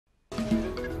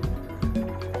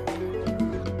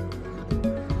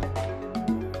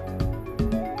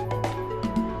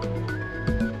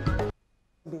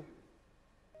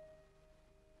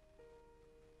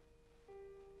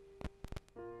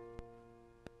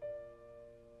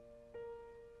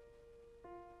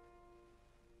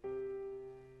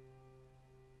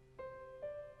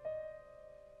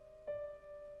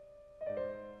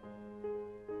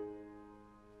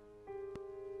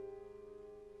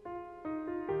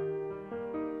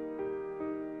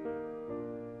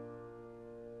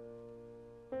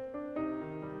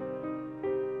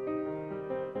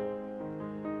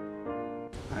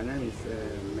My name is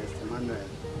Mr. Manuel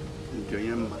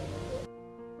Njoyemma.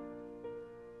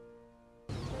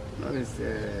 That is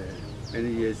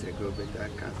many years ago, but I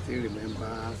can still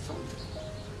remember something.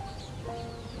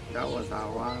 That was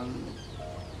around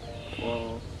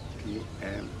 4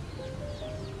 p.m.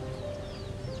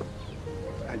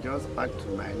 I just back to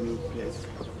my new place.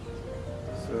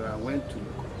 So I went to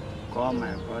call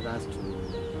my brothers to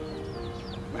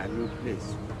my new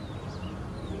place.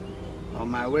 On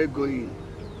my way going,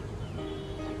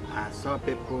 I saw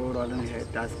people running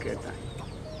helter-skelter.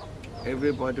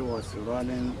 Everybody was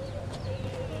running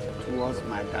towards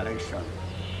my direction.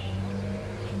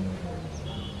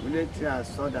 Immediately I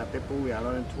saw that people were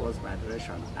running towards my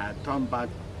direction. I turned back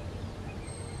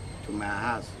to my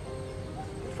house.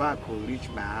 Before I could reach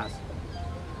my house,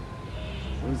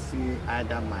 I could see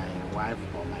either my wife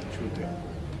or my children.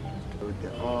 So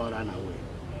they all ran away.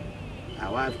 My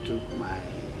wife took my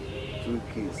 2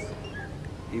 kids,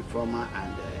 Ifoma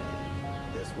and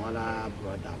the smaller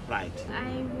brother, Bright.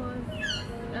 I was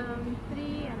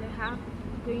 3.5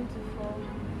 going to 4.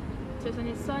 So it was on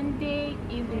a Sunday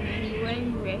evening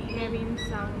when we were hearing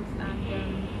sounds and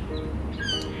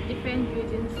different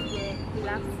buildings were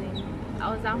collapsing.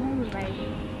 I was at home with my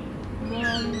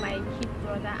mom, my kid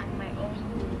brother and my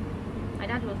uncle. My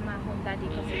dad was not at home that day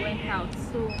because he went out.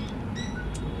 So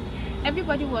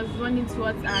everybody was running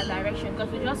towards our direction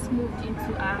because we just moved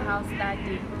into our house that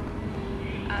day.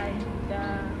 And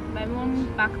my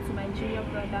mom backed to my junior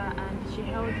brother and she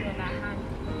held me on her hand.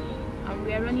 And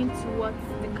we were running towards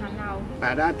the canal.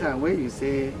 By that time, when you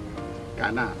say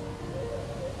canal,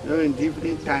 during the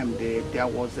evening time, there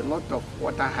was a lot of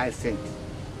water hyacinth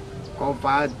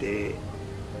covered the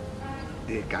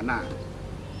canal.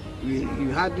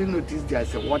 You hardly noticed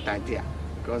there's a water there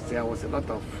because there was a lot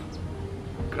of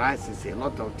grasses, a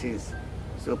lot of things.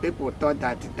 So people thought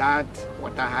that that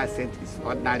water hyacinth is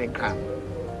ordinary ground.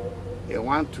 They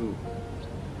want to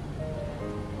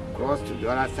cross to the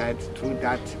other side through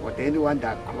that, but anyone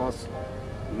that cross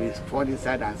will fall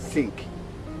inside and sink.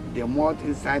 The mud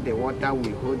inside the water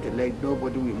will hold the leg,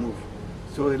 nobody will move.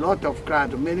 So a lot of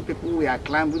crowd, many people were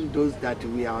climbing those that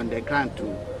were on the ground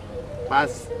to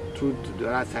pass through to the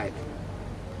other side.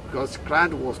 Because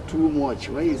crowd was too much.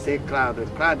 When you say crowd, the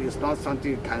crowd is not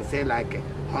something you can say like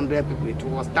 100 people, it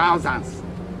was thousands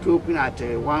trooping at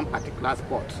one particular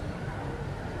spot.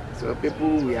 So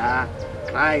people were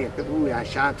crying, people were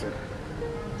shouting.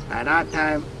 At that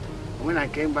time, when I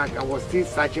came back, I was still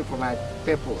searching for my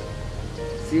people.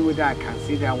 See whether I can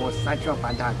see them. I was searching up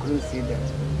and I couldn't see them.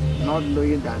 Not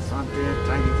knowing that something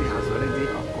tragedy has already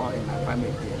occurred in my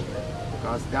family there.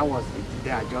 Because that was the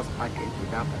day I just packed into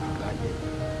that particular day.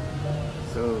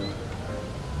 So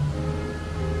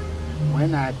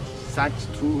when I searched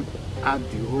throughout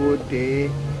the whole day,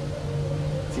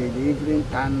 till the evening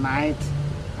and night,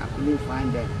 I couldn't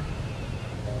find them.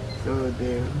 So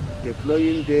the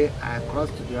following day, I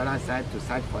crossed to the other side to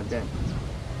search for them.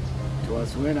 It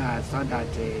was when I saw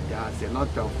that there was a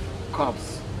lot of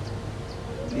corpses.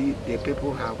 The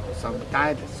people have some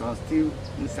died, some still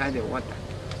inside the water.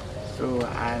 So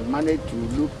I managed to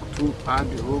look throughout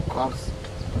the whole corpse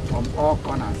from all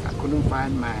corners. I couldn't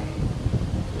find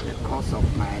the corpse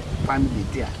of my family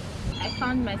there. I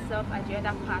found myself at the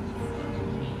other part of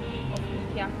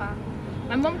Ikeja.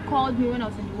 My mom called me when I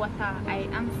was in the water. I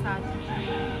answered.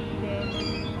 Then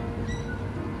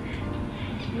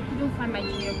we couldn't find my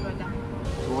junior brother.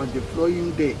 It was the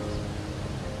following day,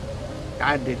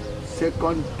 that the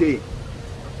second day,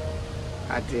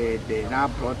 that they now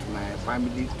brought my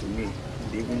family to me in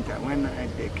the evening time. When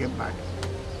they came back,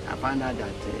 I found out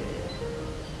that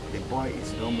the boy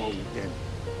is no more with them.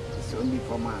 It's only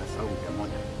former I saw with the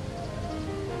mother.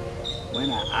 When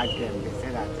I asked them, they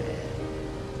said that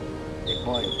the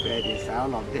boy fell inside,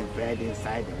 all of them fell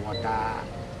inside the water.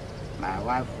 My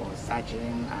wife was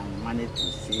searching and managed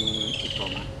to see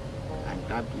Ifoma and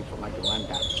grabbed Ifoma, the one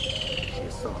that she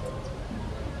saw.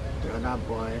 The other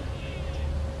boy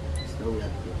is nowhere to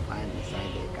be found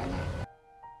inside the canal.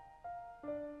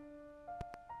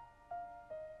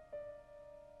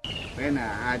 When I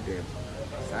heard the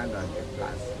sound of the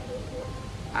blast,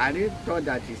 I didn't thought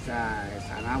that it's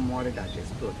an armory that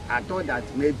exploded. I thought that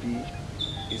maybe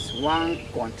it's one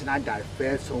container that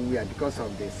fell somewhere because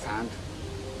of the sound.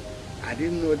 I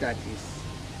didn't know that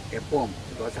it's a bomb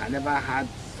because I never had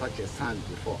such a sound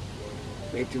before.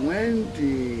 But when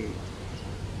the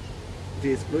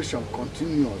explosion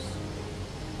continues,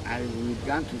 I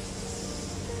began to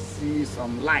see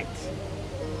some light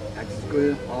that is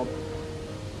going up.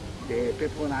 The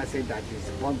people now say that it's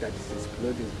a bomb that is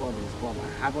exploding, bomb.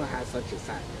 I haven't had such a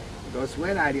sign. Because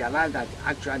when I realized that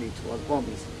actually it was bomb,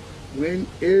 when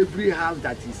every house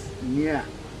that is near,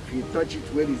 if you touch it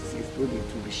where it's stood,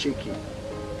 it will be shaking.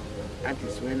 That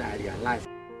is when I realized.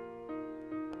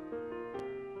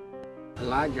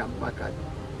 Large Abubakar,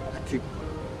 I think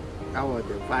that was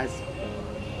the vice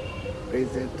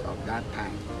president of that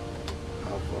time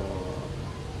of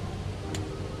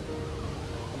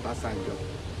Obasanjo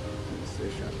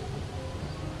administration.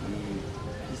 He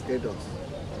visited us.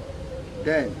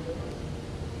 Then,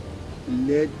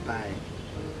 led by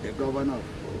the governor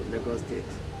of Lagos State,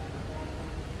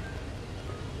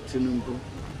 Tinubu,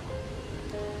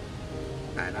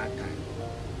 by that time,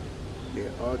 they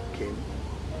all came.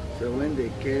 So when they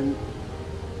came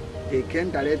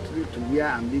directly to where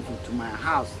I'm living, to my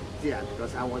house there,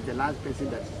 because I was the last person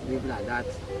that is living at that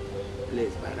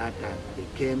place by that time. They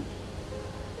came,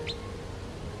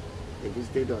 they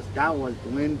visited us. That was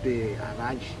when the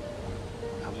Raj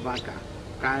Abubakar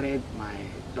carried my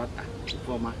daughter,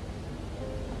 Ifoma,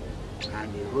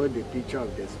 and he hold the picture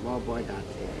of the small boy that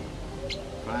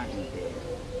ran in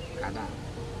the canal.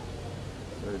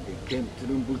 So they came,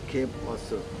 Tinubu came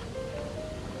also.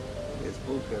 They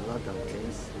spoke a lot of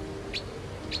things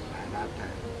at that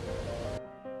time.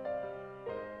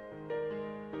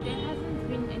 There hasn't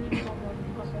been any form of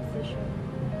compensation,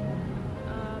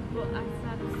 but as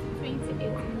at 2018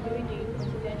 during the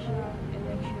presidential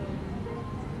election,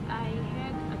 I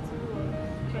heard Atiku was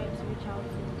trying to reach out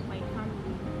to my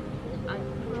family and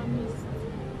promised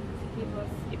to give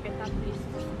us a better place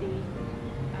to stay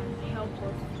and help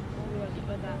us one way or the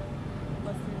other.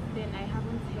 But since then, I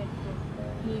haven't heard from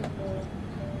him or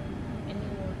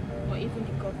anyone, or even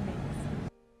the government.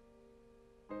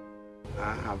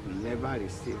 I have never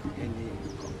received any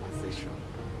compensation.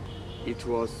 It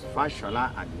was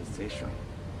Fashola administration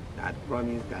that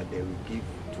promised that they will give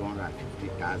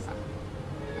 250,000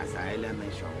 as I earlier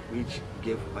mentioned, which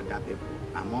gave other people.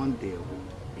 Among the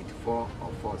 84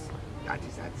 of us that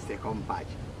is at the second batch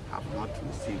have not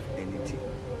received anything.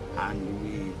 And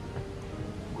we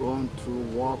gone through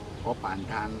work up and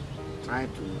down, try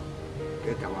to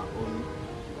get our own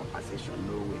compensation,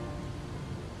 no way.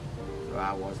 So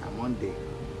I was among the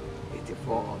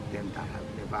 84 of them that have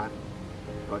never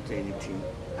got anything,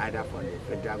 either from the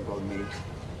federal government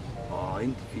or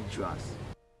individuals.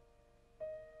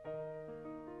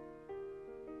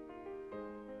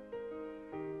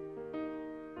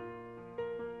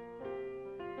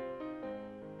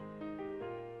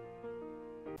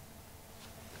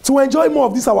 To enjoy more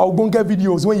of these our Ogbonge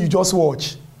videos when you just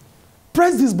watch,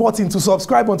 press this button to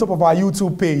subscribe on top of our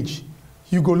YouTube page.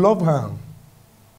 You go love am.